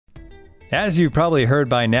As you've probably heard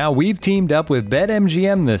by now, we've teamed up with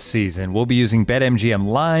BetMGM this season. We'll be using BetMGM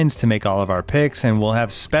lines to make all of our picks, and we'll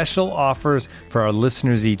have special offers for our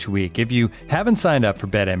listeners each week. If you haven't signed up for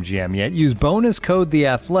BetMGM yet, use bonus code The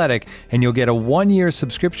Athletic, and you'll get a 1-year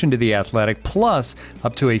subscription to The Athletic, plus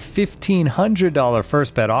up to a $1,500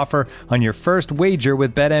 first bet offer on your first wager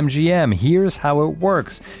with BetMGM. Here's how it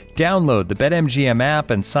works. Download the BetMGM app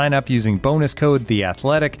and sign up using bonus code The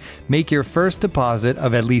Athletic. Make your first deposit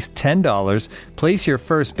of at least $10. Place your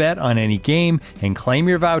first bet on any game and claim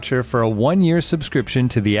your voucher for a 1-year subscription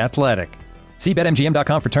to The Athletic. See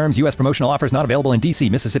BetMGM.com for terms. U.S. promotional offers not available in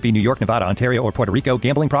D.C., Mississippi, New York, Nevada, Ontario, or Puerto Rico.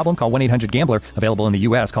 Gambling problem? Call 1-800-GAMBLER. Available in the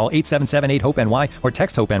U.S. Call 877-8-HOPE-NY or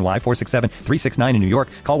text HOPE-NY 467-369 in New York.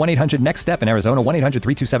 Call 1-800-NEXT-STEP in Arizona.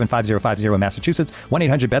 1-800-327-5050 in Massachusetts.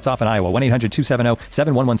 1-800-BETS-OFF in Iowa.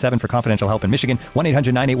 1-800-270-7117 for confidential help in Michigan.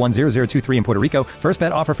 1-800-981-0023 in Puerto Rico. First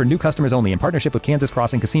bet offer for new customers only in partnership with Kansas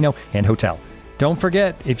Crossing Casino and Hotel. Don't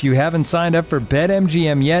forget, if you haven't signed up for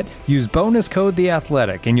BetMGM yet, use bonus code The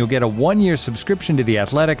Athletic, and you'll get a 1-year subscription to The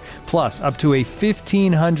Athletic, plus up to a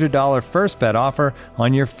 $1,500 first bet offer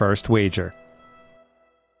on your first wager.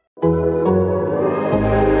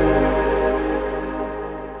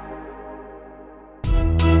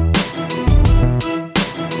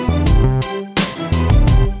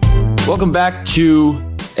 Welcome back to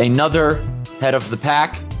another Head of the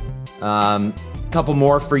Pack. Couple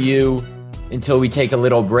more for you until we take a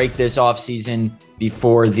little break this offseason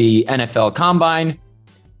before the NFL Combine.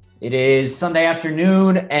 It is Sunday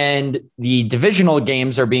afternoon, and the divisional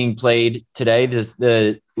games are being played today. This is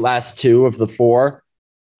the last 2 of the 4.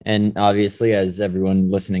 And obviously, as everyone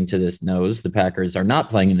listening to this knows, the Packers are not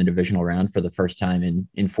playing in the divisional round for the first time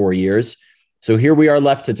in 4 years. So here we are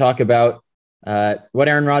left to talk about what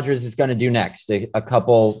Aaron Rodgers is going to do next, a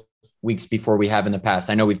couple weeks before we have in the past.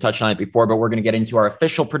 I know we've touched on it before, but we're going to get into our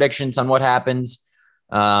official predictions on what happens.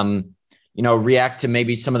 React to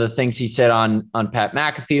maybe some of the things he said on Pat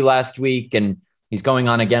McAfee last week, and he's going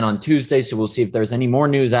on again on Tuesday. So we'll see if there's any more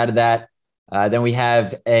news out of that. Then we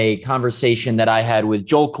have a conversation that I had with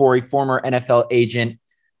Joel Corey, former NFL agent,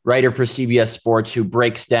 writer for CBS Sports, who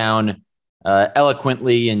breaks down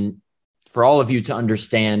eloquently and for all of you to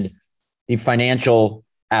understand the financial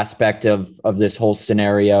aspect of this whole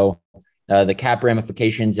scenario, the cap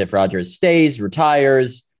ramifications if Rodgers stays,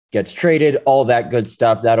 retires, gets traded, all that good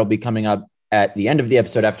stuff. That'll be coming up at the end of the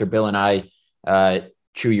episode after Bill and I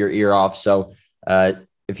chew your ear off. So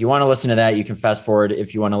if you want to listen to that, you can fast forward.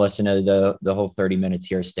 If you want to listen to the whole 30 minutes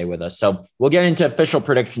here, stay with us. So we'll get into official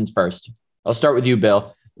predictions first. I'll start with you,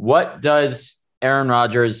 Bill. What does Aaron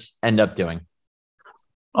Rodgers end up doing?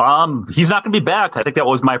 He's not going to be back. I think that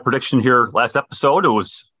was my prediction here last episode. It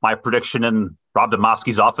was my prediction in Rob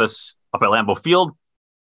Demovsky's office up at Lambeau Field.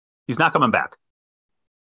 He's not coming back.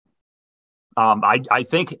 I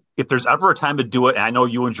think if there's ever a time to do it, and I know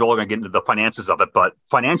you and Joel are going to get into the finances of it, but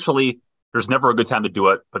financially, there's never a good time to do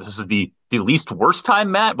it. But this is the least worst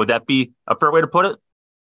time, Matt. Would that be a fair way to put it?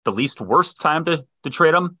 The least worst time to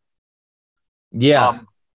trade him? Yeah.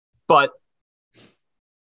 But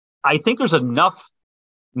I think there's enough.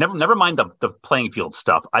 Never mind the playing field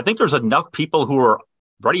stuff. I think there's enough people who are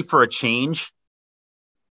ready for a change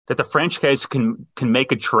that the franchise can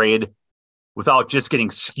make a trade without just getting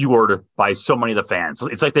skewered by so many of the fans.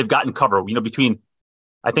 It's like they've gotten covered.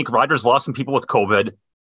 I think Rodgers lost some people with COVID.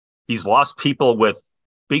 He's lost people with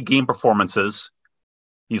big game performances.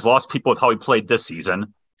 He's lost people with how he played this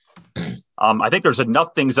season. I think there's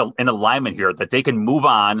enough things in alignment here that they can move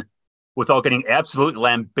on without getting absolutely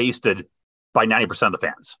lambasted by 90% of the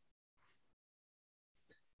fans.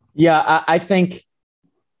 Yeah, I think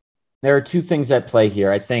there are two things at play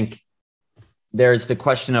here. I think there's the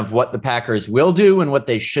question of what the Packers will do and what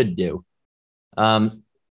they should do.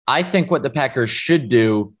 I think what the Packers should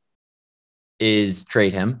do is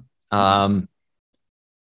trade him.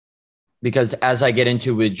 Because as I get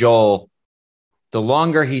into with Joel, the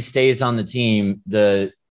longer he stays on the team,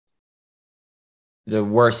 the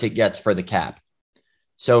worse it gets for the cap.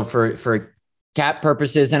 So for cap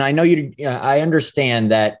purposes, and I know I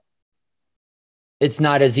understand that it's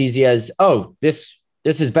not as easy as, this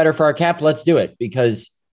is better for our cap, let's do it.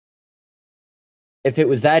 Because if it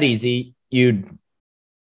was that easy, you'd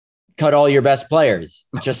cut all your best players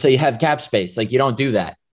just so you have cap space. Like, you don't do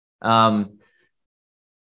that.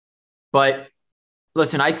 But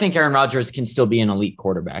listen, I think Aaron Rodgers can still be an elite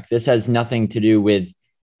quarterback. This has nothing to do with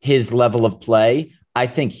his level of play. I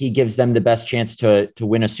think he gives them the best chance to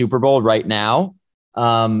win a Super Bowl right now.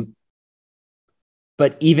 But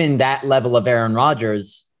even that level of Aaron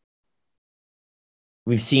Rodgers,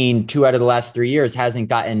 we've seen 2 out of the last 3 years, hasn't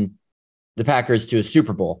gotten the Packers to a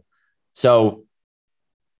Super Bowl. So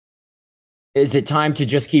is it time to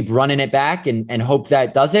just keep running it back and hope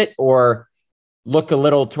that does it, or look a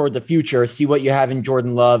little toward the future, see what you have in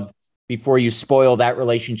Jordan Love before you spoil that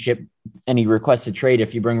relationship, any requested trade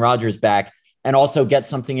if you bring Rodgers back, and also get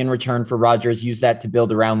something in return for Rodgers, use that to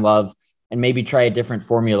build around Love, and maybe try a different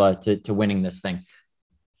formula to winning this thing?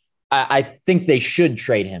 I think they should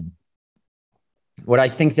trade him. What I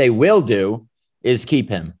think they will do is keep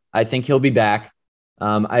him. I think he'll be back.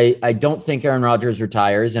 I don't think Aaron Rodgers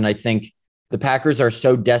retires, and I think the Packers are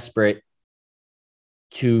so desperate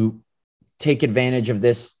to take advantage of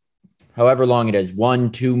this, however long it is,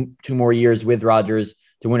 2 more years with Rodgers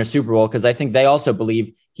to win a Super Bowl, because I think they also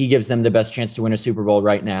believe he gives them the best chance to win a Super Bowl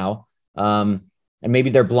right now. And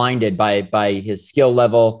maybe they're blinded by his skill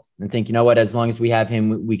level and think, you know what, as long as we have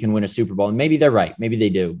him, we can win a Super Bowl. And maybe they're right. Maybe they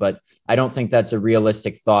do. But I don't think that's a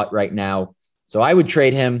realistic thought right now. So I would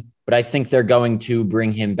trade him, but I think they're going to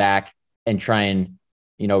bring him back and try and,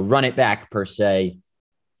 run it back per se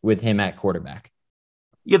with him at quarterback.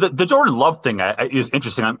 Yeah, the Jordan Love thing is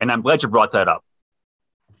interesting, and I'm glad you brought that up.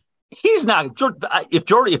 He's not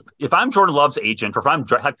if I'm Jordan Love's agent, or if I'm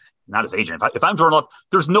not his agent, if I'm Jordan Love,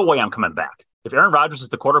 there's no way I'm coming back. If Aaron Rodgers is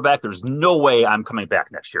the quarterback, there's no way I'm coming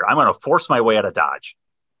back next year. I'm going to force my way out of Dodge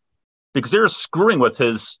because they're screwing with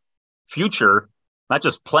his future, not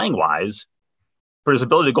just playing wise, but his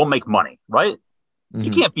ability to go make money, right? Mm-hmm.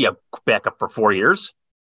 You can't be a backup for 4 years.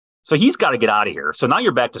 So he's got to get out of here. So now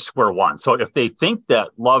you're back to square one. So if they think that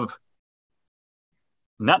Love,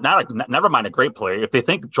 never mind a great player, if they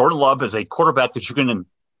think Jordan Love is a quarterback that you can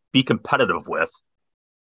be competitive with,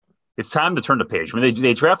 it's time to turn the page. I mean,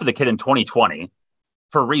 they drafted the kid in 2020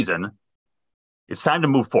 for a reason. It's time to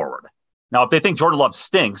move forward. Now, if they think Jordan Love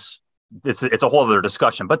stinks, it's a whole other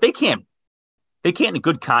discussion. But they can't in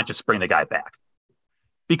good conscience bring the guy back.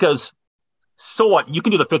 Because so what? You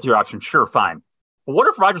can do the 5th-year option, sure, fine. But what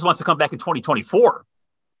if Rodgers wants to come back in 2024?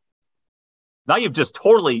 Now you've just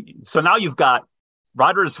now you've got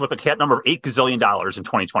Rodgers with a cap number of $8 gazillion in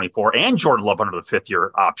 2024 and Jordan Love under the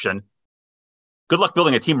 5th-year option. Good luck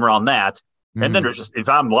building a team around that. Mm-hmm. And then if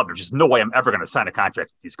I'm Love, there's just no way I'm ever going to sign a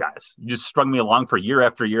contract with these guys. You just strung me along for year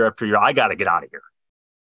after year after year. I got to get out of here.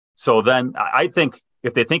 So then I think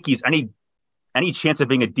if they think he's any chance of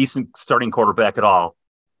being a decent starting quarterback at all,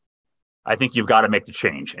 I think you've got to make the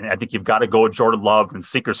change. And I think you've got to go with Jordan Love and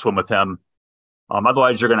sink or swim with him.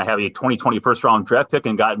 Otherwise, you're going to have a 2020 first-round draft pick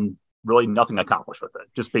and gotten really nothing accomplished with it.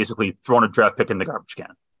 Just basically throwing a draft pick in the garbage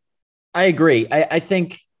can. I agree. I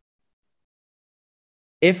think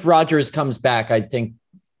if Rodgers comes back, I think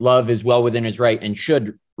Love is well within his right and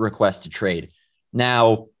should request a trade.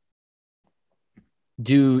 Now,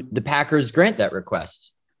 do the Packers grant that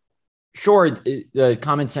request? Sure, the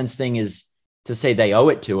common sense thing is to say they owe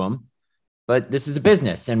it to him. But this is a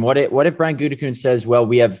business. And what if Brian Gutekunst says, well,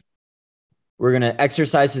 we're going to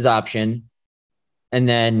exercise his option. And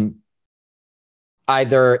then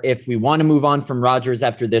either if we want to move on from Rodgers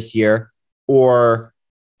after this year, or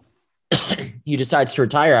he decides to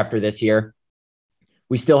retire after this year,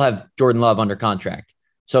 we still have Jordan Love under contract.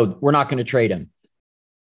 So we're not going to trade him.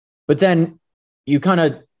 But then you kind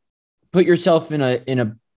of put yourself in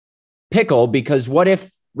a pickle, because what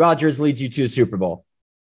if Rodgers leads you to a Super Bowl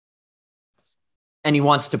and he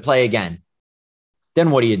wants to play again?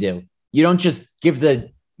 Then what do? You don't just give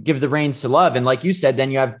the reins to Love. And like you said,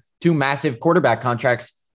 then you have 2 massive quarterback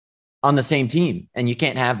contracts on the same team, and you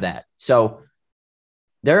can't have that. So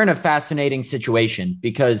they're in a fascinating situation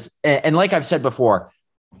because, and like I've said before,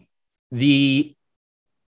 the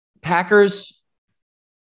Packers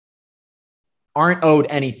aren't owed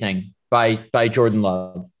anything by Jordan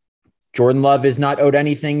Love. Jordan Love is not owed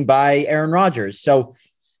anything by Aaron Rodgers. So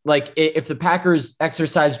like if the Packers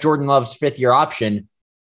exercise Jordan Love's 5th-year option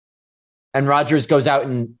and Rodgers goes out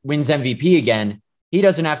and wins MVP again, he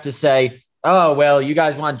doesn't have to say, oh, well, you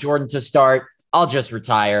guys want Jordan to start, I'll just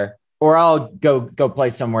retire, or I'll go play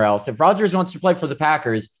somewhere else. If Rodgers wants to play for the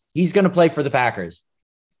Packers, he's going to play for the Packers.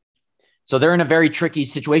 So they're in a very tricky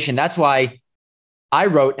situation. That's why I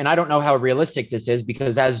wrote, and I don't know how realistic this is,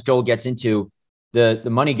 because as Joel gets into, the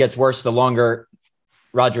money gets worse the longer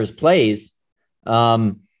Rodgers plays.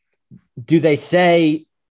 Do they say,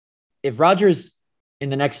 if Rodgers in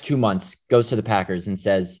the next 2 months goes to the Packers and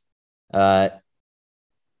says, I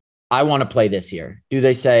want to play this year, do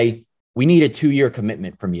they say, we need a 2-year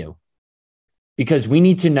commitment from you? Because we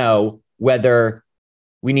need to know whether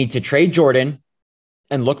we need to trade Jordan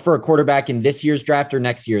and look for a quarterback in this year's draft or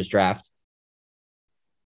next year's draft.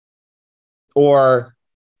 Or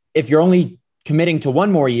if you're only committing to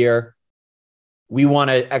 1 more year, we want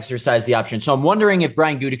to exercise the option. So I'm wondering if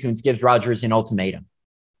Brian Gutekunst gives Rodgers an ultimatum,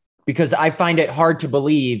 because I find it hard to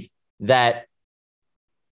believe that,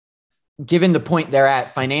 given the point they're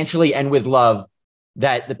at financially and with Love,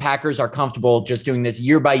 that the Packers are comfortable just doing this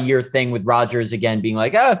year by year thing with Rodgers again, being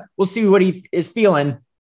like, we'll see what he is feeling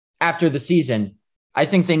after the season. I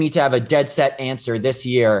think they need to have a dead set answer this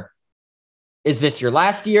year. Is this your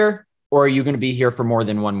last year, or are you going to be here for more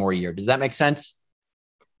than one more year? Does that make sense?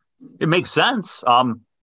 It makes sense.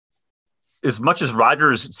 As much as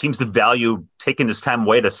Rodgers seems to value taking his time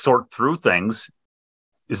away to sort through things,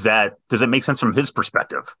 does it make sense from his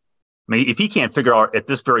perspective? I mean, if he can't figure out at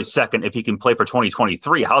this very second if he can play for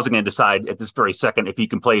 2023, how's he going to decide at this very second if he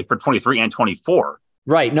can play for 23 and 24?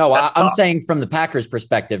 Right. No, I'm saying from the Packers'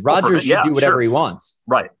 perspective, Rodgers should do whatever he wants.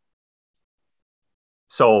 Right.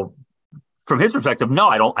 So, from his perspective, no,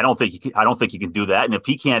 I don't think he can do that. And if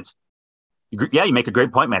he can't, you make a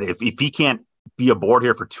great point, man. If he can't be aboard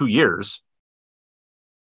here for 2 years,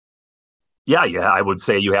 I would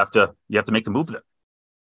say you have to make the move then.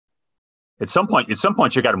 At some point,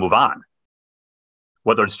 you got to move on.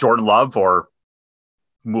 Whether it's Jordan Love or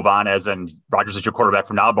move on as in Rodgers is your quarterback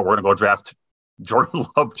from now, but we're going to go draft Jordan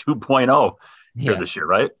Love 2.0 here this year,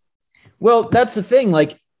 right? Well, that's the thing.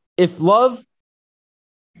 Like, if Love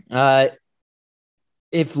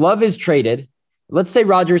is traded, let's say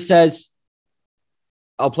Rodgers says,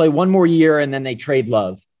 I'll play one more year and then they trade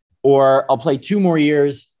Love, or I'll play 2 more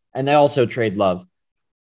years and they also trade Love.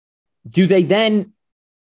 Do they then,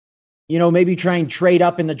 maybe try and trade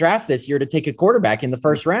up in the draft this year to take a quarterback in the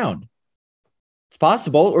first round? It's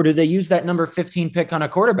possible. Or do they use that number 15 pick on a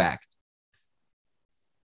quarterback?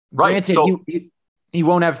 Right. Granted, he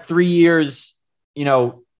won't have 3 years,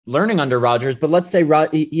 learning under Rodgers, but let's say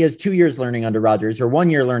he has 2 years learning under Rodgers or 1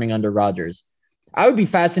 year learning under Rodgers. I would be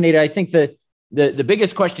fascinated. I think the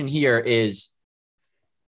biggest question here is,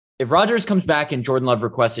 if Rodgers comes back and Jordan Love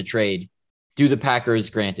requests a trade, do the Packers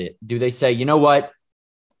grant it? Do they say, you know what?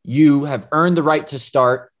 You have earned the right to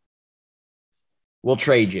start. We'll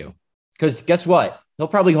trade you. Because guess what? He'll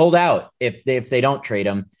probably hold out if they don't trade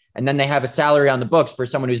him. And then they have a salary on the books for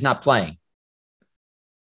someone who's not playing.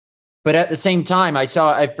 But at the same time, I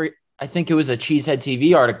think it was a Cheesehead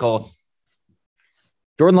TV article.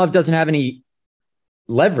 Jordan Love doesn't have any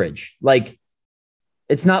leverage. Like,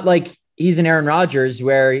 it's not like he's an Aaron Rodgers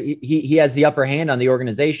where he has the upper hand on the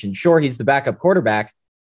organization. Sure, he's the backup quarterback,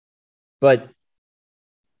 but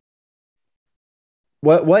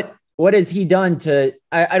what has he done to,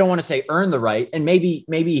 I don't want to say earn the right, and maybe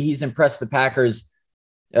he's impressed the Packers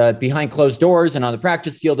behind closed doors and on the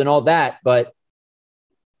practice field and all that, but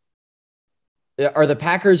are the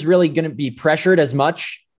Packers really going to be pressured as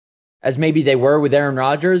much as maybe they were with Aaron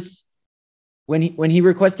Rodgers when he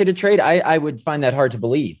requested a trade? I would find that hard to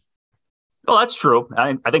believe. Well, that's true.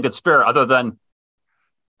 I think it's fair, other than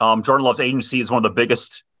Jordan Love's agency is one of the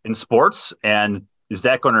biggest in sports. And is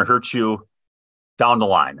that going to hurt you down the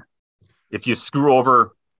line? If you screw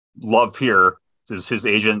over Love here, does his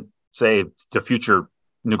agent say to future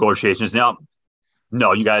negotiations,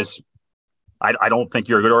 no, you guys, I don't think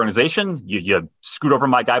you're a good organization. You screwed over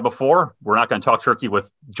my guy before. We're not going to talk turkey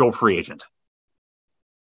with Joe free agent.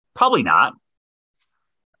 Probably not,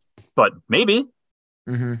 but maybe.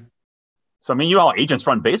 Mm-hmm. So, I mean, how agents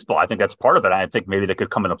run baseball. I think that's part of it. I think maybe they could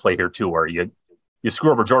come into play here too, where you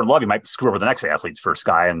screw over Jordan Love, you might screw over the next athlete's first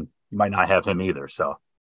guy, and you might not have him either. So,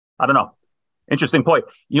 I don't know. Interesting point.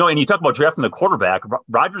 And you talk about drafting the quarterback.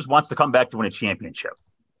 Rodgers wants to come back to win a championship.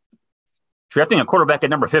 Drafting a quarterback at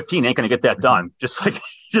number 15 ain't going to get that done. Just like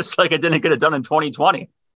it didn't get it done in 2020.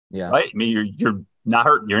 Yeah. Right. I mean, you're not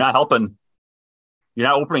hurting. You're not helping. You're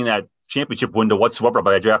not opening that championship window whatsoever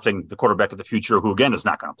by drafting the quarterback of the future, who again is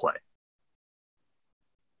not going to play.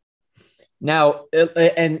 Now,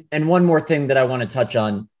 and one more thing that I want to touch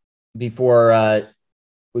on before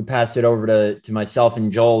we pass it over to myself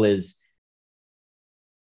and Joel is,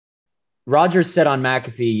 Rodgers said on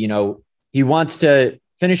McAfee, he wants to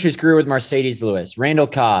finish his career with Mercedes Lewis, Randall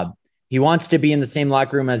Cobb. He wants to be in the same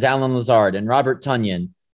locker room as Allen Lazard and Robert Tonyan.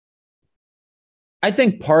 I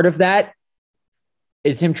think part of that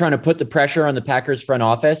is him trying to put the pressure on the Packers front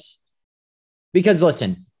office. Because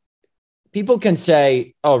listen, people can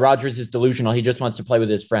say, oh, Rodgers is delusional. He just wants to play with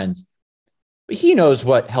his friends. But he knows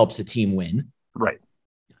what helps a team win. Right.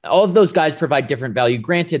 All of those guys provide different value.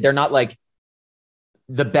 Granted, they're not like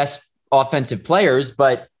the best offensive players,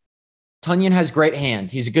 but Tonyan has great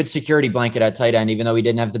hands. He's a good security blanket at tight end, even though he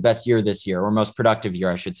didn't have the best year this year, or most productive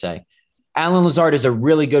year, I should say. Allen Lazard is a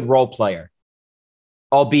really good role player,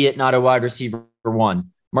 albeit not a wide receiver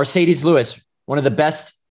one. Mercedes Lewis, one of the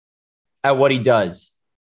best at what he does.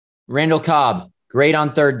 Randall Cobb, great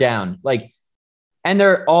on third down. Like, And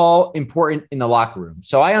they're all important in the locker room.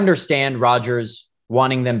 So I understand Rodgers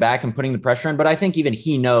wanting them back and putting the pressure on, but I think even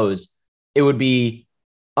he knows it would be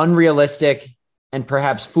unrealistic and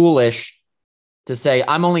perhaps foolish to say,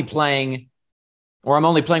 I'm only playing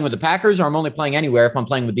with the Packers, or I'm only playing anywhere if I'm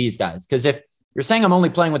playing with these guys. Because if you're saying I'm only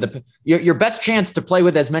playing with your best chance to play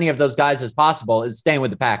with as many of those guys as possible is staying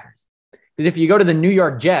with the Packers. Because if you go to the New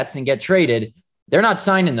York Jets and get traded, they're not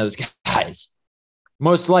signing those guys,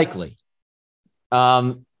 most likely.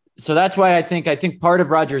 So that's why I think part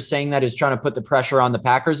of Rodgers saying that is trying to put the pressure on the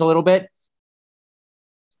Packers a little bit.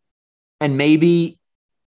 And maybe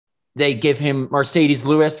they give him Mercedes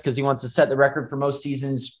Lewis because he wants to set the record for most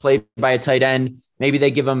seasons played by a tight end. Maybe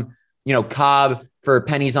they give him, Cobb for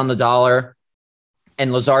pennies on the dollar,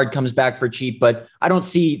 and Lazard comes back for cheap. But I don't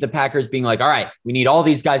see the Packers being like, all right, we need all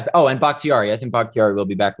these guys. Oh, and Bakhtiari. I think Bakhtiari will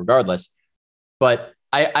be back regardless. But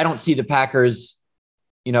I don't see the Packers,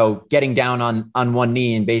 getting down on one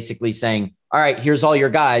knee and basically saying, all right, here's all your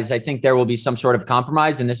guys. I think there will be some sort of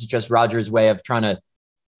compromise. And this is just Rodgers' way of trying to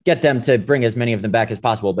get them to bring as many of them back as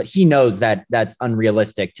possible. But he knows that that's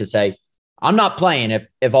unrealistic to say, I'm not playing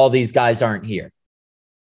if all these guys aren't here.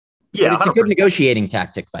 Yeah, but it's 100%. A good negotiating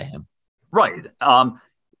tactic by him. Right.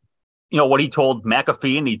 What he told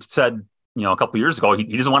McAfee, and he said, a couple of years ago,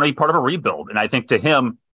 he doesn't want to be part of a rebuild. And I think to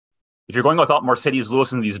him, if you're going without Mercedes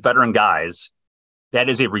Lewis and these veteran guys, that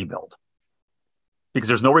is a rebuild. Because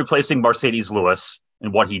there's no replacing Mercedes Lewis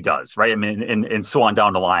and what he does, right? I mean, and so on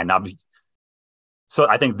down the line. So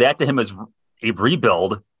I think that to him is a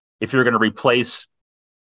rebuild if you're going to replace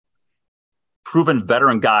proven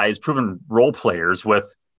veteran guys, proven role players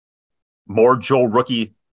with more Joe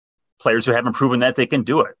rookie players who haven't proven that they can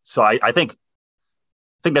do it. So I think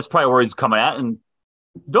that's probably where he's coming at. And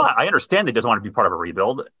I understand that he doesn't want to be part of a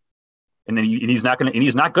rebuild. And then he's not going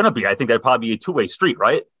to be. I think that'd probably be a two-way street,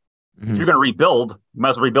 right? Mm-hmm. If you're going to rebuild, you might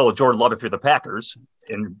as well rebuild with Jordan Love if you're the Packers.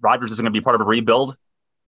 And Rodgers isn't going to be part of a rebuild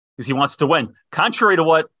because he wants to win. Contrary to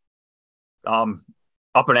what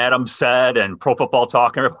Up and Adams said and Pro Football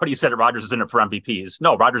Talk, everybody said that Rodgers is in it for MVPs.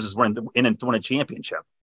 No, Rodgers is in it to win a championship.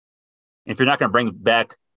 And if you're not going to bring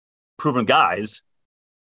back proven guys,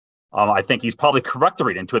 I think he's probably correct to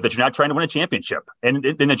read into it that you're not trying to win a championship. And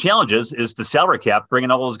the challenge is the salary cap,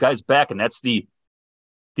 bringing all those guys back. And that's the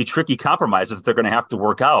tricky compromise that they're going to have to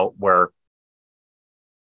work out, where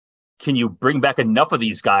can you bring back enough of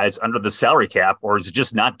these guys under the salary cap, or is it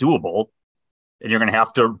just not doable? And you're going to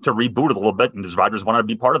have to reboot it a little bit. And does Rodgers want to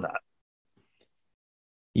be part of that?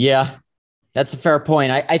 Yeah, that's a fair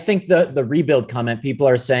point. I think the rebuild comment, people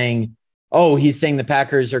are saying, oh, he's saying the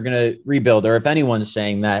Packers are going to rebuild, or if anyone's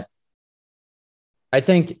saying that, I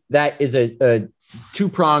think that is a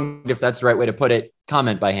two-pronged, if that's the right way to put it,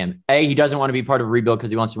 comment by him. A, he doesn't want to be part of a rebuild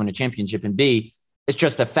because he wants to win a championship. And B, it's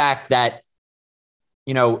just a fact that,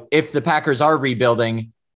 if the Packers are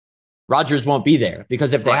rebuilding, Rodgers won't be there,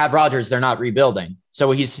 because if they have Rodgers, they're not rebuilding.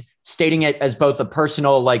 So he's stating it as both a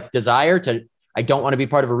personal desire to, I don't want to be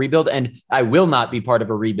part of a rebuild, and I will not be part of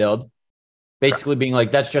a rebuild. Basically being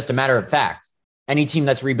like, that's just a matter of fact. Any team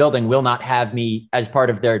that's rebuilding will not have me as part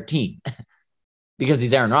of their team because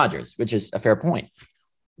he's Aaron Rodgers, which is a fair point.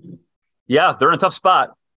 Yeah, they're in a tough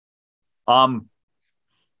spot. I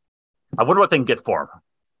wonder what they can get for him.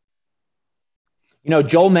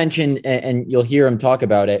 Joel mentioned, and you'll hear him talk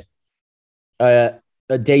about it, a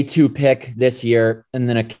day 2 pick this year, and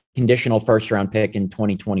then a conditional first-round pick in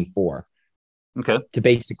 2024. Okay. To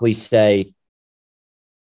basically say,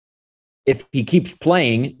 if he keeps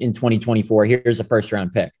playing in 2024, here's a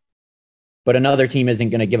first-round pick. But another team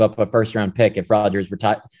isn't going to give up a first-round pick if Rodgers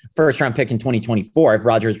first-round pick in 2024 if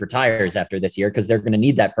Rodgers retires after this year, because they're going to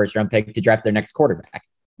need that first-round pick to draft their next quarterback.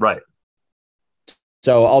 Right.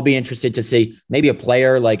 So I'll be interested to see maybe a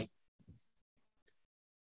player like,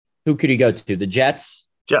 who could he go to? The Jets?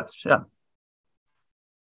 Jets, yeah.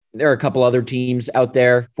 There are a couple other teams out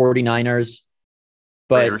there, 49ers,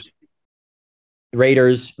 but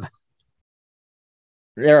Raiders.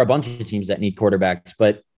 There are a bunch of teams that need quarterbacks,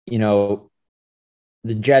 but,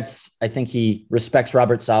 the Jets, I think he respects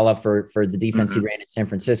Robert Saleh for the defense he ran in San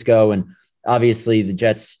Francisco. And obviously the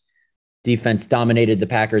Jets defense dominated the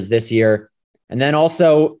Packers this year. And then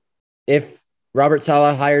also, if Robert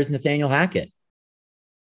Saleh hires Nathaniel Hackett,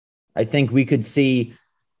 I think we could see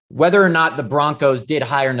whether or not the Broncos did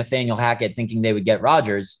hire Nathaniel Hackett thinking they would get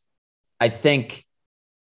Rodgers. I think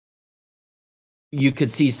you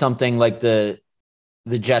could see something like the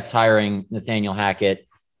Jets hiring Nathaniel Hackett.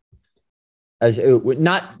 As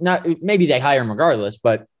not maybe they hire him regardless,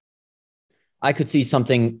 but I could see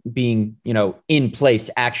something being, in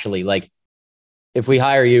place actually. Like, if we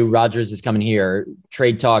hire you, Rodgers is coming here.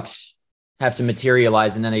 Trade talks have to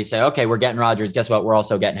materialize, and then they say, okay, we're getting Rodgers. Guess what? We're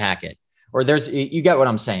also getting Hackett. Or you get what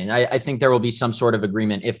I'm saying. I think there will be some sort of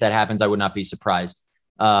agreement. If that happens, I would not be surprised.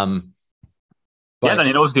 But, then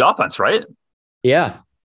he knows the offense, right? Yeah.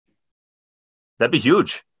 That'd be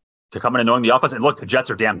huge to come in and knowing the offense. And look, the Jets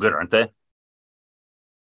are damn good, aren't they?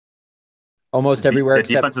 Almost everywhere. The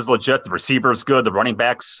defense is legit. The receiver is good. The running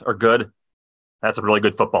backs are good. That's a really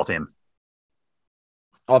good football team.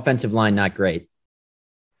 Offensive line, not great.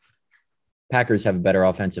 Packers have a better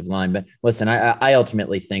offensive line. But listen, I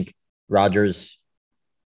ultimately think Rodgers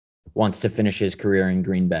wants to finish his career in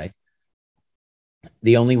Green Bay.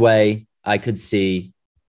 The only way I could see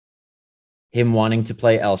him wanting to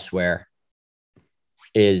play elsewhere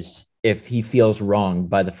is if he feels wronged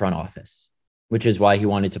by the front office, which is why he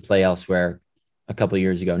wanted to play elsewhere a couple of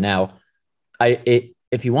years ago. Now,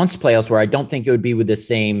 if he wants to play elsewhere, I don't think it would be with the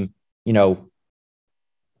same, I don't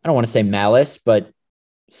want to say malice, but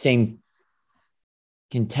same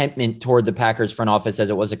contentment toward the Packers front office as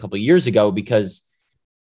it was a couple of years ago, because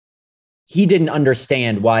he didn't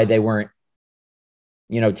understand why they weren't,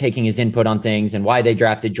 taking his input on things and why they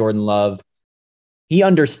drafted Jordan Love. He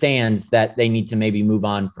understands that they need to maybe move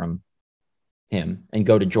on from him and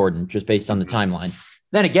go to Jordan just based on the timeline.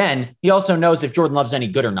 Then again, he also knows if Jordan Love's any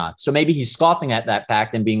good or not. So maybe he's scoffing at that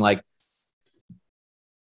fact and being like,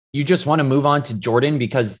 you just want to move on to Jordan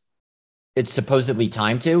because it's supposedly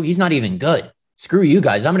time to? He's not even good. Screw you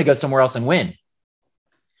guys. I'm going to go somewhere else and win.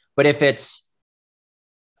 But if it's,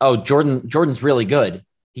 Jordan's really good.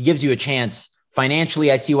 He gives you a chance.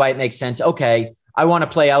 Financially, I see why it makes sense. Okay, I want to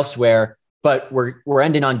play elsewhere, but we're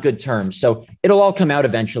ending on good terms. So it'll all come out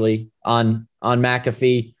eventually on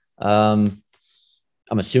McAfee. I'm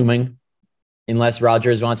assuming, unless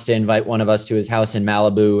Rodgers wants to invite one of us to his house in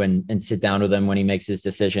Malibu and sit down with him when he makes his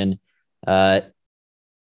decision,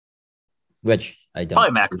 which I don't.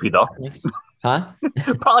 Probably McAfee, though. Huh?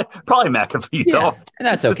 probably McAfee, though. And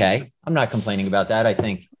that's okay. I'm not complaining about that. I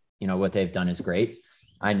think, what they've done is great.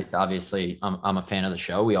 I'm a fan of the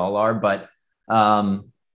show. We all are, but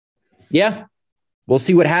yeah, we'll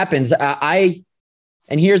see what happens. And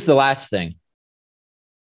here's the last thing.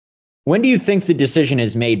 When do you think the decision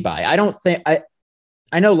is made by?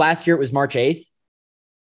 I know last year it was March 8th,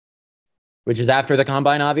 which is after the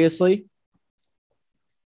combine, obviously.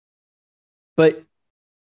 But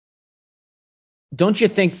don't you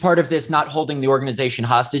think part of this not holding the organization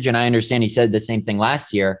hostage, and I understand he said the same thing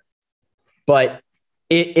last year, but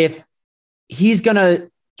if he's going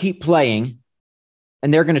to keep playing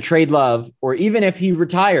and they're going to trade Love, or even if he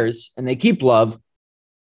retires and they keep Love,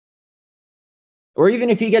 or even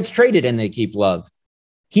if he gets traded and they keep Love,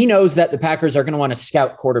 he knows that the Packers are going to want to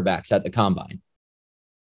scout quarterbacks at the combine.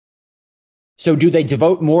 So do they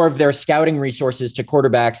devote more of their scouting resources to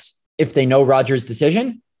quarterbacks if they know Rodgers'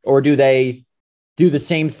 decision? Or do they do the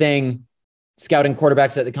same thing scouting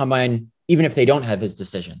quarterbacks at the combine, even if they don't have his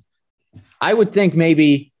decision? I would think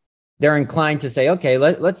maybe they're inclined to say, okay,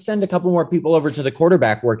 let's send a couple more people over to the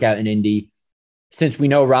quarterback workout in Indy, since we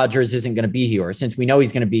know Rodgers isn't going to be here, or since we know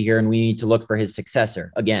he's going to be here and we need to look for his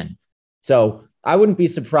successor again. So I wouldn't be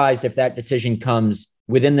surprised if that decision comes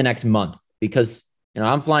within the next month, because,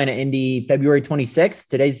 I'm flying to Indy February 26th.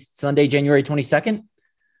 Today's Sunday, January 22nd.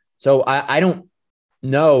 So I don't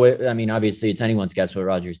know. I mean, obviously it's anyone's guess what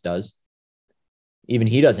Rodgers does. Even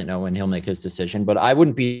he doesn't know when he'll make his decision, but I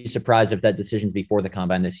wouldn't be surprised if that decision's before the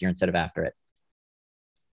combine this year instead of after it.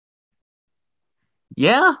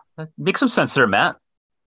 Yeah, that makes some sense there, Matt.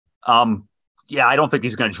 Yeah, I don't think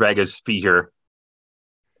he's going to drag his feet here.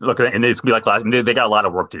 Look, and it's going to be like they got a lot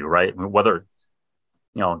of work to do, right? Whether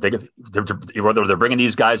they're bringing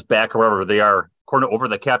these guys back, wherever they are, according to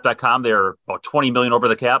overthecap.com, they're about 20 million over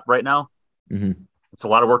the cap right now. Mm-hmm. It's a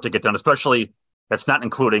lot of work to get done, especially it's not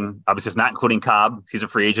including Cobb. He's a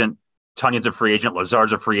free agent. Tunyon's a free agent.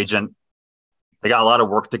 Lazard's a free agent. They got a lot of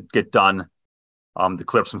work to get done to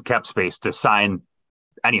clear up some cap space to sign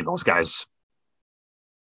any of those guys.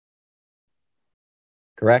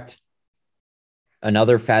 Correct.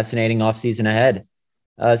 Another fascinating offseason ahead.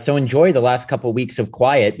 So enjoy the last couple of weeks of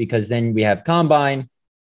quiet, because then we have combine,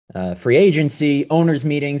 free agency, owners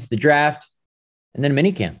meetings, the draft, and then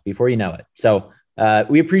minicamp before you know it. So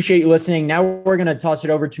we appreciate you listening. Now we're going to toss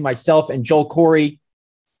it over to myself and Joel Corey.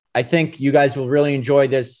 I think you guys will really enjoy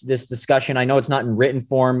this discussion. I know it's not in written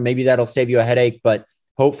form. Maybe that'll save you a headache, but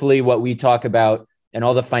hopefully what we talk about and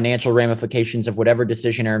all the financial ramifications of whatever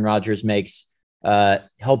decision Aaron Rodgers makes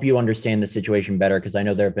help you understand the situation better, because I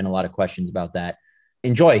know there have been a lot of questions about that.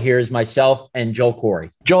 Enjoy. Here's myself and Joel Corey.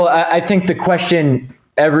 Joel, I think the question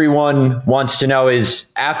everyone wants to know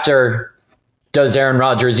is, after does Aaron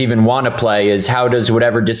Rodgers even want to play is how does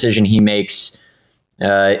whatever decision he makes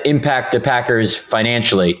impact the Packers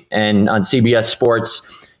financially. And on CBS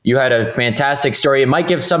Sports, you had a fantastic story. It might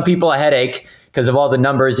give some people a headache because of all the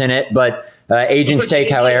numbers in it, but agents take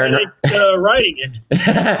how Aaron writing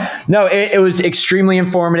it. No, it was extremely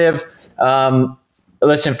informative.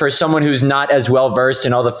 Listen, for someone who's not as well versed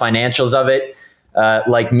in all the financials of it,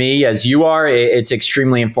 like me, as you are, it's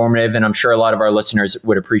extremely informative, and I'm sure a lot of our listeners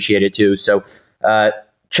would appreciate it too. So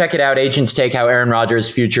check it out. Agents take how Aaron Rodgers'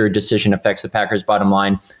 future decision affects the Packers' bottom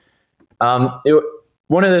line.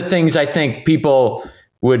 One of the things I think people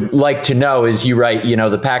would like to know is, you write,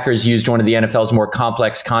 the Packers used one of the NFL's more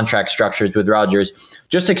complex contract structures with Rodgers.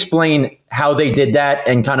 Just explain how they did that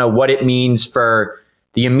and kind of what it means for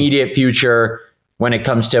the immediate future when it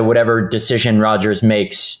comes to whatever decision Rodgers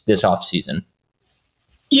makes this offseason.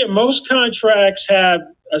 Yeah, most contracts have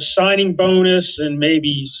a signing bonus and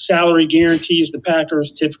maybe salary guarantees. The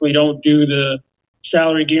Packers typically don't do the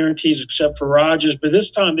salary guarantees except for Rodgers, but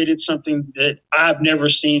this time they did something that I've never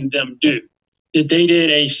seen them do. They did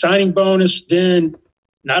a signing bonus, then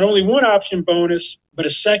not only one option bonus, but a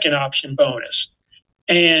second option bonus.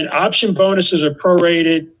 And option bonuses are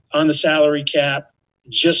prorated on the salary cap,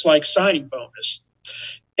 just like signing bonus.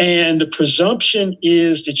 And the presumption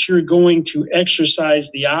is that you're going to exercise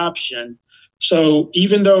the option. So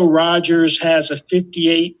even though Rodgers has a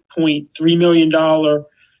 $58.3 million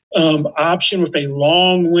option with a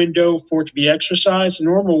long window for it to be exercised, the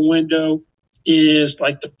normal window is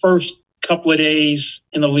like the first couple of days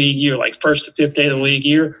in the league year, like first to fifth day of the league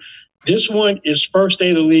year. This one is first day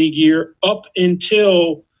of the league year up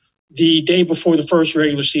until the day before the first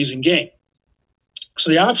regular season game.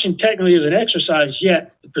 So the option technically isn't exercised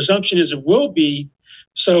yet. The presumption is it will be.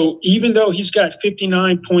 So even though he's got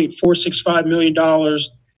 $59.465 million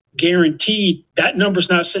guaranteed, that number's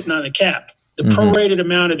not sitting on the cap. The prorated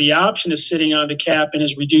amount of the option is sitting on the cap, and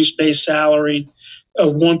his reduced base salary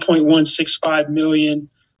of $1.165 million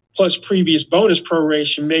plus previous bonus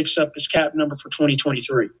proration makes up his cap number for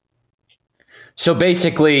 2023. So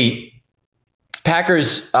basically,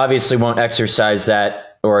 Packers obviously won't exercise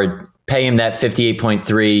that or pay him that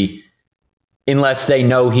 58.3 unless they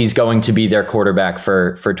know he's going to be their quarterback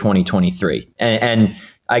for 2023. And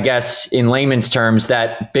I guess in layman's terms,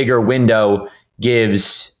 that bigger window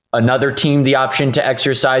gives another team the option to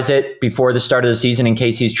exercise it before the start of the season in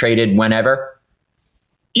case he's traded whenever.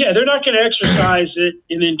 Yeah, they're not going to exercise it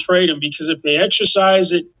and then trade him, because if they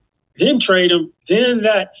exercise it, then trade him, then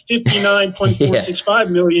that $59.465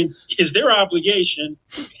 million is their obligation,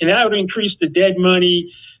 and that would increase the dead money,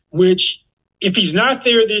 which if he's not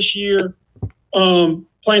there this year,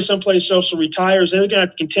 playing someplace else or retires, they're going to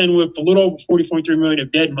have to contend with a little over $40.3 million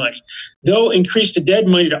of dead money. They'll increase the dead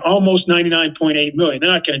money to almost $99.8 million. They're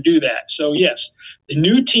not going to do that. So yes, the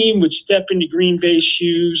new team would step into Green Bay's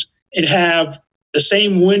shoes and have the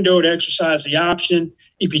same window to exercise the option.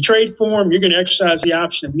 If you trade for him, you're going to exercise the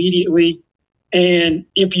option immediately. And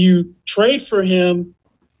if you trade for him,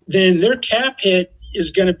 then their cap hit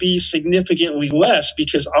is going to be significantly less,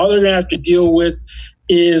 because all they're going to have to deal with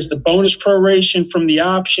is the bonus proration from the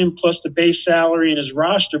option plus the base salary and his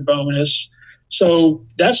roster bonus. So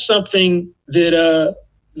that's something that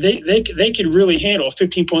they could really handle, a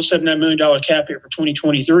 $15.79 million cap hit for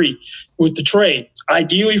 2023 with the trade.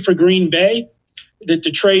 Ideally for Green Bay, that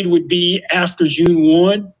the trade would be after June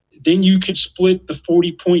 1. Then you could split the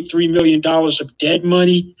 $40.3 million of dead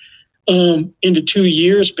money into 2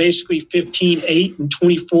 years, basically 15.8 and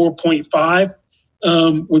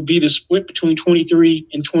 24.5 would be the split between 23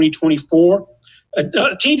 and 2024.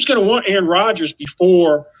 A team's going to want Aaron Rodgers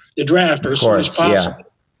before the draft, or as soon as possible.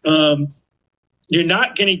 Yeah. You're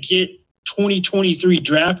not going to get 2023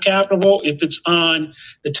 draft capital if it's on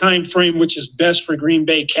the time frame which is best for Green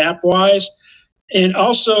Bay cap-wise. And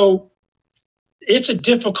also, it's a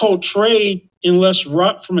difficult trade unless,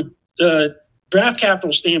 from a draft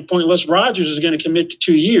capital standpoint, unless Rodgers is going to commit to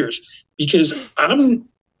 2 years, because I'm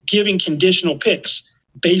giving conditional picks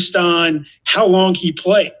based on how long he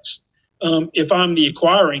plays. If I'm the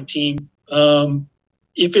acquiring team,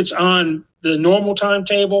 if it's on the normal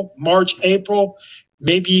timetable, March, April,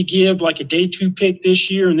 maybe you give like a day 2 pick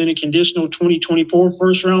this year and then a conditional 2024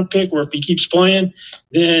 first round pick, or if he keeps playing,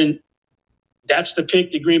 then that's the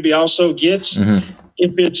pick that Green Bay also gets.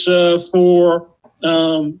 If it's for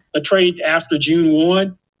a trade after June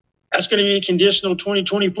 1, that's going to be a conditional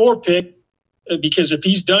 2024 pick, because if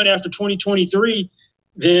he's done after 2023,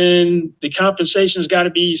 then the compensation's got to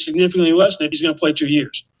be significantly less than if he's going to play 2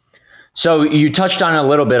 years. So you touched on it a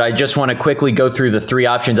little bit. I just want to quickly go through the three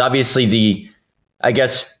options. Obviously, the, I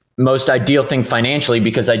guess, most ideal thing financially,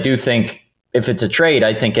 because I do think if it's a trade,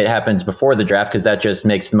 I think it happens before the draft because that just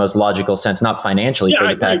makes the most logical sense, not financially for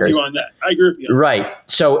the Packers. I agree with you on that. I agree with you. Right.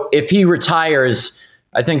 So if he retires,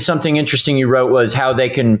 I think something interesting you wrote was how they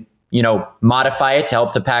can, modify it to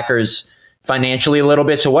help the Packers financially a little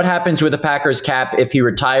bit. So what happens with the Packers cap if he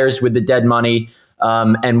retires with the dead money?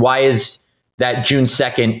 And why is that June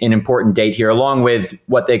 2nd an important date here, along with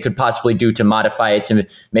what they could possibly do to modify it to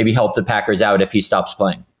maybe help the Packers out if he stops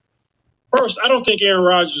playing? First, I don't think Aaron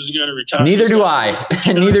Rodgers is going to retire. Neither do I.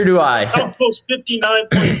 Neither do I. Almost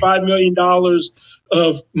 $59.5 million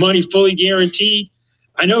of money fully guaranteed.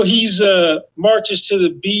 I know he's marches to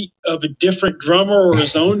the beat of a different drummer or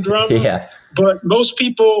his own drummer. Yeah. But most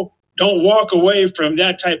people don't walk away from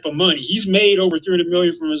that type of money. He's made over $300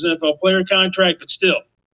 million from his NFL player contract, but still,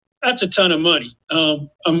 that's a ton of money. I'm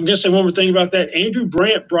going to say one more thing about that. Andrew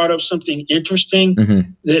Brandt brought up something interesting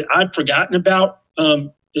that I've forgotten about.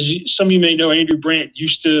 Some of you may know, Andrew Brandt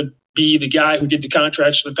used to be the guy who did the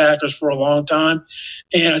contracts for the Packers for a long time.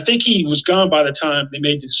 And I think he was gone by the time they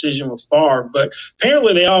made the decision with Favre. But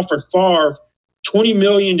apparently they offered Favre $20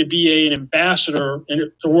 million to be an ambassador and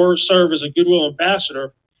to serve as a goodwill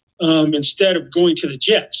ambassador instead of going to the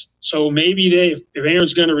Jets. So maybe if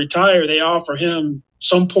Aaron's going to retire, they offer him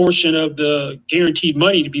some portion of the guaranteed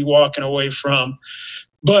money to be walking away from.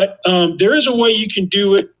 But there is a way you can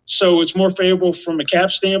do it so it's more favorable from a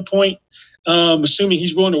cap standpoint, assuming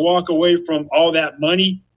he's willing to walk away from all that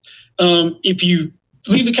money. If you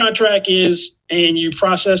leave the contract and you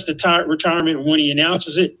process the retirement when he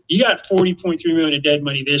announces it, you got $40.3 million of dead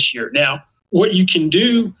money this year. Now, what you can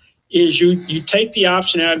do is you take the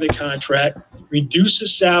option out of the contract, reduce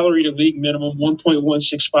his salary to league minimum,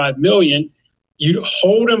 $1.165 million. You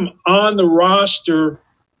hold him on the roster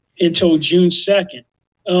until June 2nd.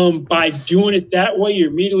 By doing it that way, you're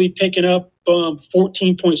immediately picking up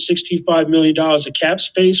 $14.625 million of cap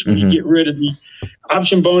space when you get rid of the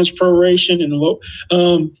option bonus proration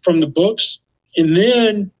and from the books. And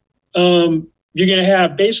then you're going to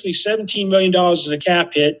have basically $17 million as a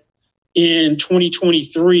cap hit in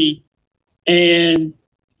 2023. And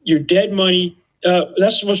your dead money,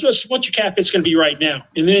 that's what your cap hit's going to be right now.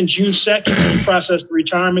 And then June 2nd, you process the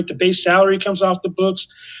retirement, the base salary comes off the books.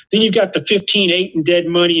 Then you've got the 15.8 in dead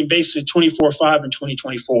money and basically 24.5 in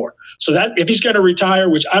 2024. So that if he's going to retire,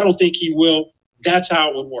 which I don't think he will, that's how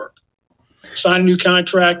it would work. Sign a new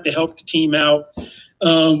contract to help the team out.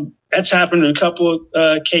 That's happened in a couple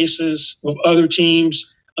of cases with other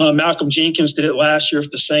teams. Malcolm Jenkins did it last year with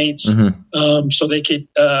the Saints, so they could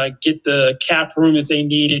get the cap room that they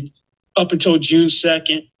needed up until June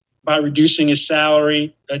 2nd by reducing his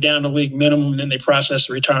salary down to league minimum, and then they process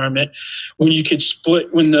the retirement. When you could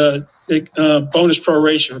split, when the bonus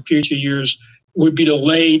proration for future years would be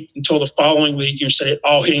delayed until the following league year, instead of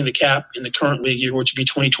all hitting the cap in the current league year, which would be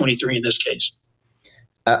 2023 in this case.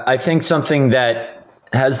 I think something that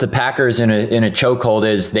has the Packers in a chokehold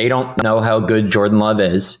is they don't know how good Jordan Love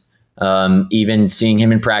is, even seeing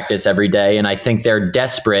him in practice every day. And I think they're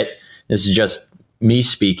desperate. This is just me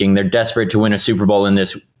speaking. They're desperate to win a Super Bowl in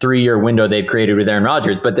this 3-year window they've created with Aaron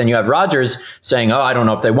Rodgers. But then you have Rodgers saying, I don't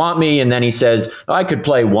know if they want me. And then he says, I could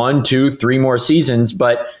play 1, 2, 3 more seasons.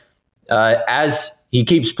 But as he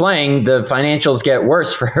keeps playing, the financials get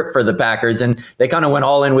worse for the Packers. And they kind of went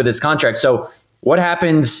all in with his contract. So what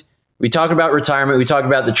happens? We talked about retirement. We talked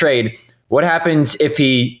about the trade. What happens if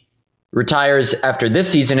he retires after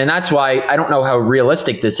this season? And that's why I don't know how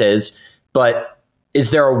realistic this is. But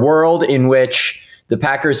is there a world in which the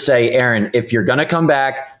Packers say, Aaron, if you're going to come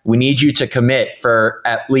back, we need you to commit for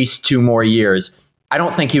at least 2 more years? I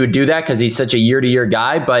don't think he would do that because he's such a year-to-year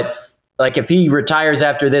guy. But like if he retires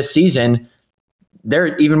after this season,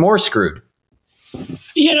 they're even more screwed.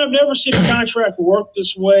 Yeah, I've never seen a contract work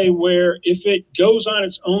this way where if it goes on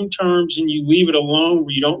its own terms and you leave it alone,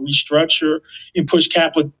 where you don't restructure and push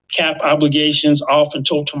cap obligations off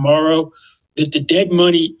until tomorrow, that the dead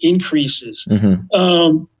money increases.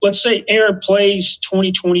 Let's say Aaron plays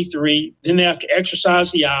 2023, then they have to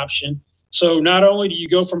exercise the option. So not only do you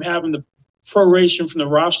go from having the proration from the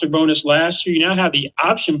roster bonus last year, you now have the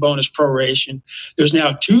option bonus proration. There's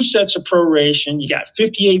now 2 sets of proration. You got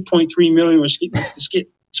 $58.3 million, which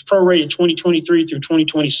it's prorated 2023 through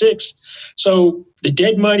 2026. So the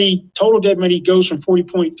total dead money goes from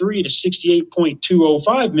 40.3 to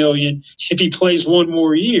 68.205 million if he plays 1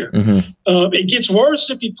 more year. It gets worse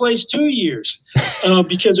if he plays 2 years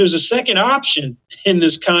because there's a second option in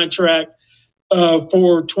this contract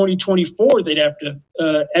for 2024 they'd have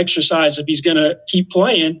to exercise if he's going to keep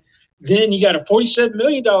playing. Then you got a $47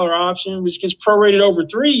 million option, which gets prorated over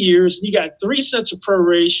 3 years. And you got 3 sets of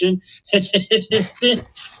proration. And then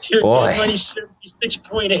your money's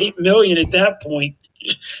 $76.8 million at that point.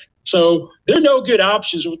 So there are no good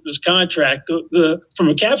options with this contract. From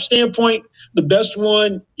a cap standpoint, the best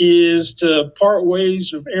one is to part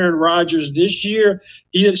ways with Aaron Rodgers this year.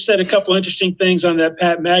 He said a couple interesting things on that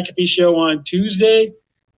Pat McAfee show on Tuesday.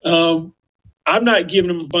 I'm not giving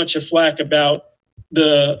him a bunch of flack about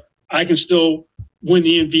I can still win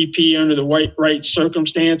the MVP under the right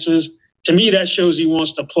circumstances. To me, that shows he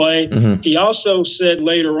wants to play. Mm-hmm. He also said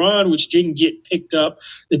later on, which didn't get picked up,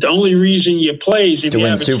 that the only reason you play is if you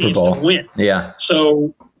have a chance to win. Yeah.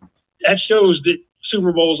 So that shows that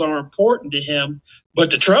Super Bowls are important to him.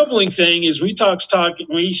 But the troubling thing is when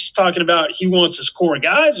he's talking about he wants his core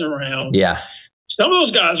guys around. Yeah. Some of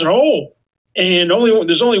those guys are old. And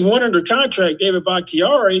there's only one under contract, David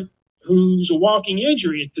Bakhtiari, who's a walking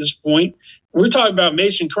injury at this point. We're talking about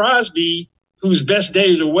Mason Crosby, whose best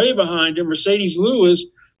days are way behind him, Mercedes Lewis,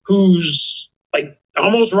 who's like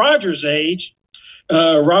almost Rodgers' age,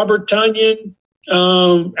 Robert Tonyan,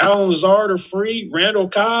 Alan Lazard are free. Randall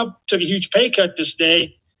Cobb took a huge pay cut this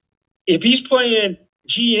day. If he's playing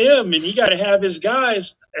GM and you got to have his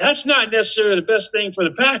guys, that's not necessarily the best thing for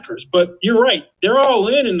the Packers. But you're right. They're all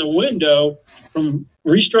in the window from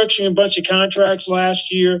restructuring a bunch of contracts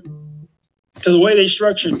last year to the way they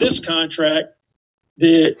structured this contract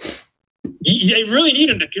that they really need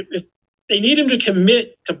him to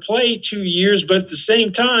commit to play 2 years, but at the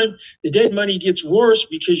same time, the dead money gets worse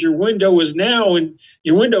because your window is now, and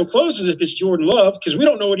your window closes if it's Jordan Love because we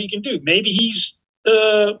don't know what he can do. Maybe he's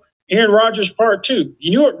Aaron Rodgers part 2.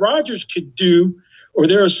 You knew what Rodgers could do, or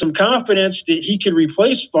there was some confidence that he could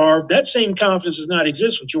replace Favre. That same confidence does not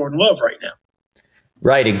exist with Jordan Love right now.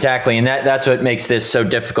 Right, exactly, and that's what makes this so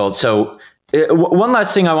difficult. So one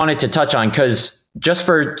last thing I wanted to touch on, because just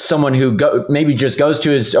for someone who maybe just goes to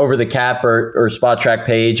his over the cap or spot track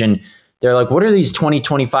page and they're like, what are these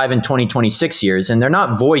 2025 and 2026 years? And they're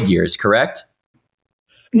not void years, correct?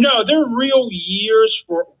 No, they're real years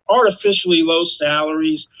for artificially low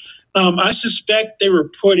salaries. I suspect they were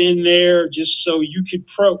put in there just so you could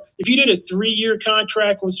if you did a 3-year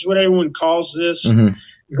contract, which is what everyone calls this, mm-hmm.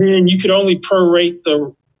 then you could only prorate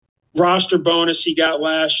the roster bonus he got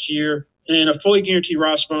last year. And a fully guaranteed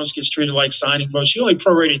roster bonus gets treated like signing bonus. You only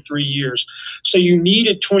prorated 3 years. So you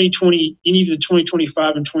needed 2020, you needed the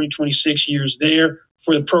 2025 and 2026 years there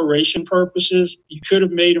for the proration purposes. You could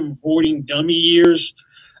have made them voiding dummy years.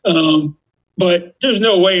 But there's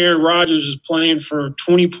no way Aaron Rodgers is playing for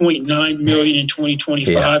 $20.9 million in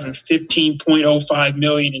 2025 and $15.05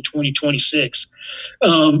 million in 2026.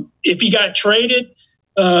 If he got traded,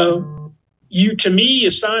 to me,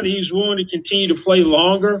 a sign that he was willing to continue to play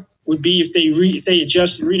longer would be if they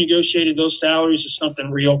adjusted, renegotiated those salaries to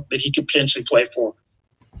something real that he could potentially play for.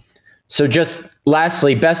 So just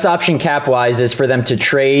lastly, best option cap wise is for them to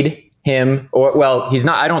trade him, he's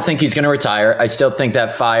not. I don't think he's going to retire. I still think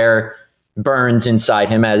that fire burns inside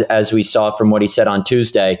him, as we saw from what he said on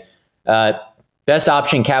Tuesday. Best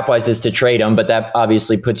option cap wise is to trade him, but that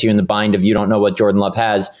obviously puts you in the bind of you don't know what Jordan Love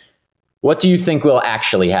has. What do you think will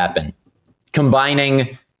actually happen?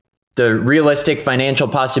 Combining the realistic financial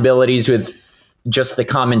possibilities with just the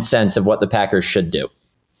common sense of what the Packers should do.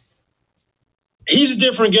 He's a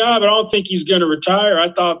different guy, but I don't think he's going to retire.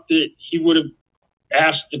 I thought that he would have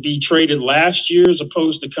asked to be traded last year as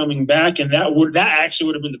opposed to coming back, and that actually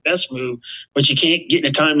would have been the best move. But you can't get in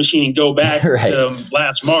a time machine and go back right. to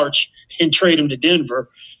last March and trade him to Denver.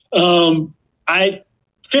 I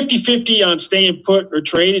 50-50 on staying put or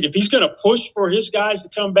traded. If he's going to push for his guys to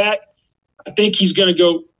come back, I think he's going to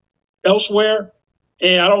go elsewhere.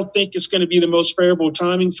 And I don't think it's going to be the most favorable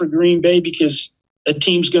timing for Green Bay because a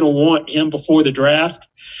team's going to want him before the draft.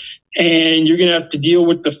 And you're going to have to deal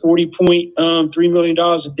with the $40.3 million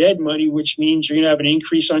of dead money, which means you're going to have an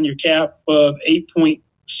increase on your cap of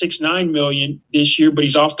 $8.69 million this year, but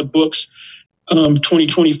he's off the books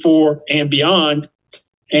 2024 and beyond.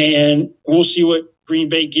 And we'll see what Green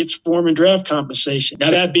Bay gets for him in draft compensation.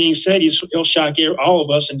 Now, that being said, he'll shock all of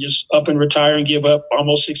us and just up and retire and give up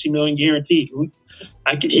almost $60 million guaranteed.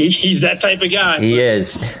 He's that type of guy. He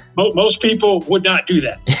is. Most people would not do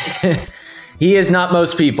that. He is not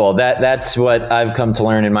most people. That's what I've come to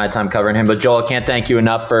learn in my time covering him. But Joel, I can't thank you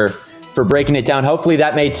enough for breaking it down. Hopefully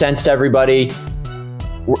that made sense to everybody.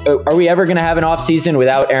 Are we ever going to have an offseason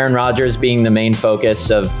without Aaron Rodgers being the main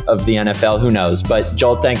focus of the NFL? Who knows? But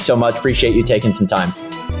Joel, thanks so much. Appreciate you taking some time.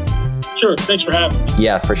 Sure. Thanks for having me.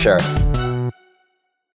 Yeah, for sure.